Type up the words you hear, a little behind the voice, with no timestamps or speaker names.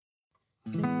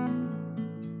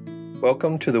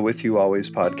Welcome to the With You Always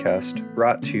podcast,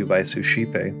 brought to you by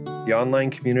Suscipe, the online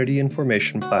community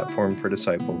information platform for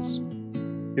disciples.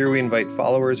 Here we invite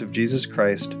followers of Jesus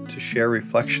Christ to share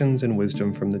reflections and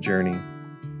wisdom from the journey.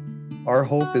 Our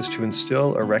hope is to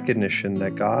instill a recognition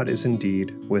that God is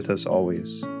indeed with us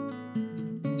always.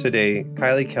 Today,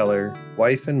 Kylie Keller,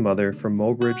 wife and mother from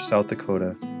Mobridge, South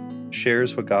Dakota,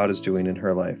 shares what God is doing in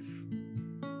her life.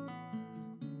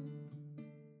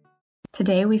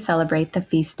 Today we celebrate the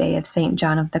feast day of St.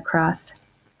 John of the Cross.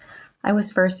 I was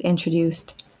first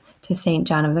introduced to St.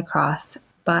 John of the Cross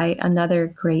by another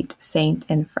great saint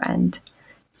and friend,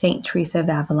 St. Teresa of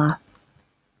Avila.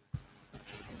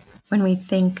 When we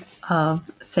think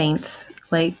of saints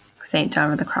like St.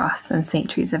 John of the Cross and St.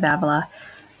 Teresa of Avila,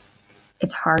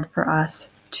 it's hard for us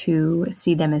to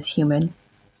see them as human,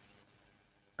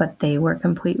 but they were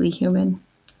completely human.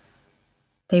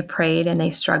 They prayed and they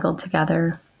struggled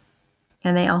together.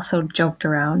 And they also joked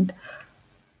around.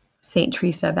 St.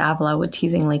 Teresa of Avila would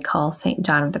teasingly call St.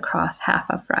 John of the Cross half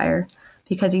a friar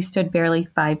because he stood barely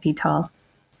 5 feet tall.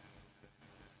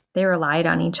 They relied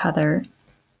on each other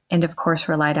and, of course,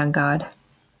 relied on God.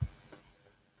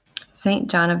 St.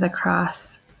 John of the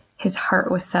Cross, his heart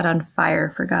was set on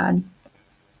fire for God,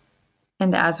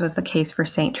 and as was the case for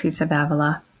St. Teresa of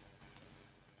Avila.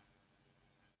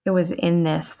 It was in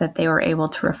this that they were able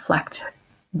to reflect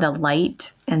the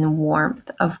light and warmth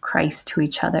of Christ to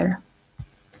each other.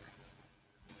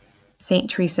 St.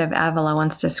 Teresa of Avila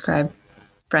once described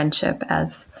friendship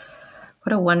as,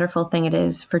 "What a wonderful thing it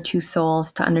is for two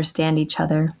souls to understand each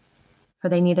other, for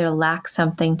they neither lack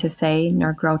something to say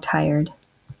nor grow tired."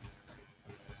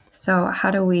 So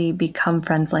how do we become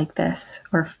friends like this,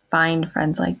 or find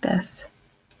friends like this?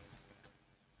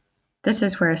 This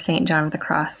is where St. John of the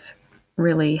Cross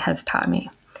really has taught me.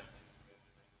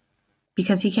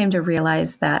 Because he came to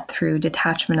realize that through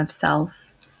detachment of self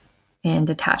and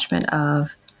detachment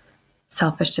of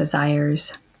selfish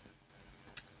desires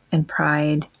and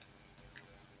pride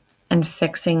and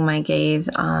fixing my gaze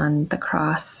on the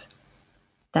cross,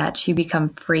 that you become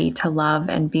free to love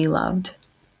and be loved.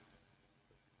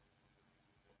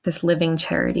 This living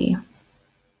charity.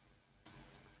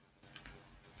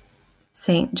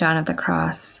 St. John of the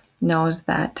Cross knows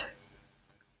that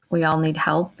we all need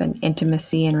help and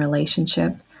intimacy and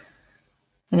relationship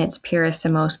in its purest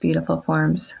and most beautiful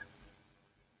forms.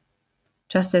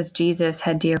 Just as Jesus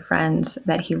had dear friends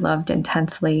that he loved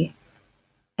intensely,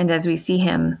 and as we see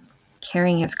him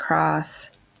carrying his cross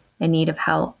in need of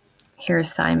help, here is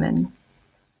Simon.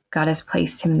 God has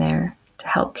placed him there to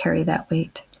help carry that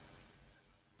weight.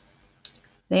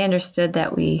 They understood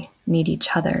that we need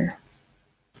each other.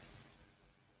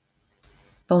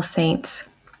 Both saints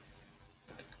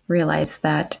realize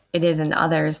that it is in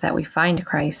others that we find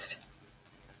Christ.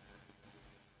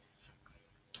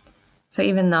 So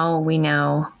even though we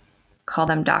now call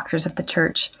them doctors of the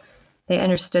church, they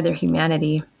understood their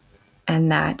humanity and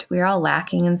that we are all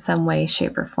lacking in some way,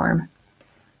 shape, or form.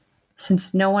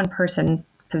 Since no one person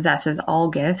possesses all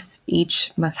gifts,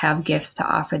 each must have gifts to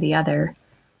offer the other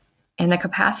and the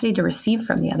capacity to receive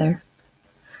from the other.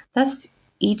 Thus,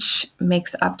 each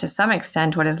makes up to some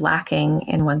extent what is lacking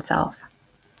in oneself.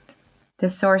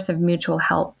 This source of mutual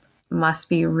help must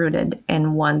be rooted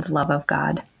in one's love of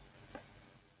God.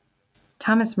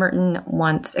 Thomas Merton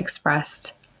once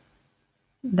expressed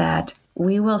that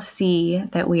we will see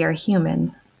that we are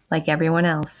human, like everyone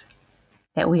else,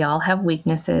 that we all have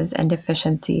weaknesses and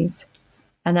deficiencies,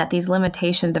 and that these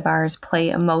limitations of ours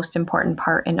play a most important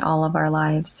part in all of our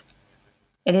lives.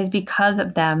 It is because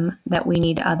of them that we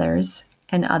need others,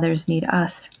 and others need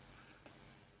us.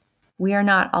 We are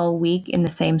not all weak in the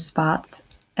same spots,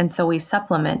 and so we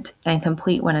supplement and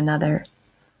complete one another,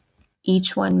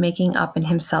 each one making up in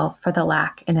himself for the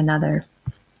lack in another.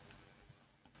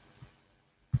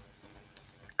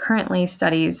 Currently,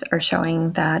 studies are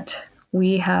showing that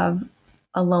we have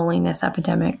a loneliness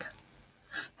epidemic,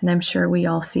 and I'm sure we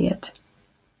all see it.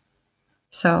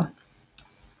 So,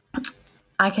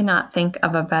 I cannot think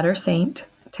of a better saint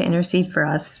to intercede for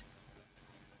us.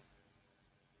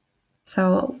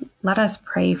 So let us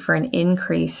pray for an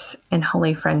increase in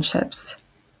holy friendships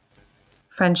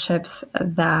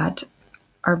that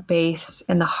are based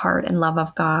in the heart and love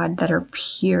of God, that are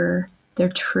pure, they're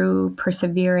true,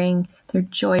 persevering, they're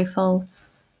joyful,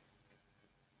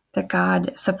 that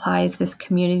God supplies this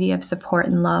community of support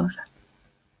and love.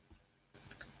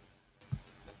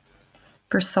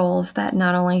 For souls that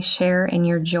not only share in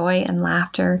your joy and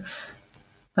laughter,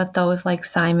 but those like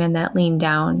Simon that lean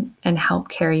down and help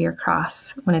carry your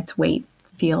cross when its weight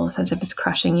feels as if it's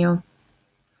crushing you.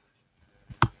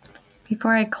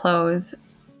 Before I close,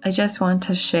 I just want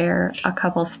to share a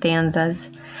couple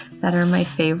stanzas that are my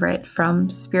favorite from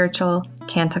Spiritual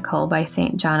Canticle by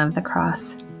St. John of the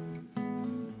Cross.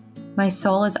 My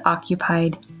soul is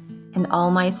occupied, and all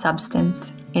my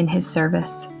substance in his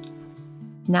service.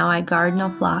 Now I guard no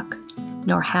flock,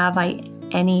 nor have I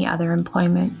any other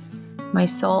employment. My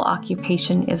sole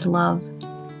occupation is love.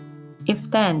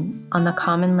 If then, on the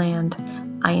common land,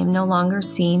 I am no longer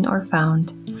seen or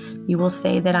found, you will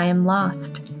say that I am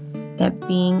lost, that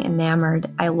being enamored,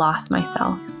 I lost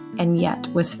myself, and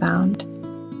yet was found.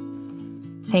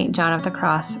 St. John of the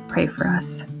Cross, pray for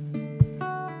us.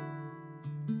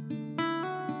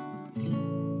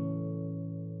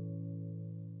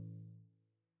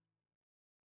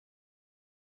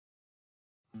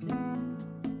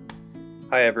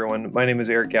 Hi everyone, my name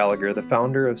is Eric Gallagher, the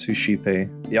founder of Suscipe,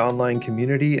 the online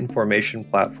community and formation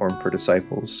platform for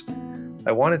disciples.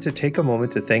 I wanted to take a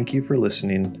moment to thank you for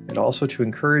listening and also to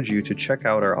encourage you to check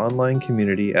out our online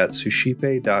community at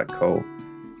suscipe.co.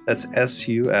 That's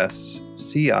suscipe.co.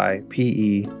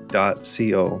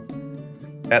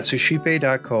 At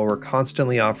suscipe.co, we're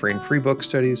constantly offering free book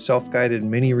studies, self-guided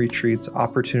mini retreats,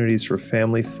 opportunities for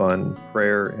family fun,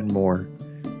 prayer, and more.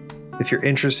 If you're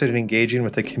interested in engaging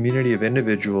with a community of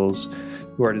individuals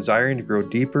who are desiring to grow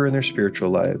deeper in their spiritual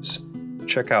lives,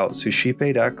 check out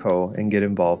suscipe.co and get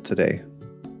involved today.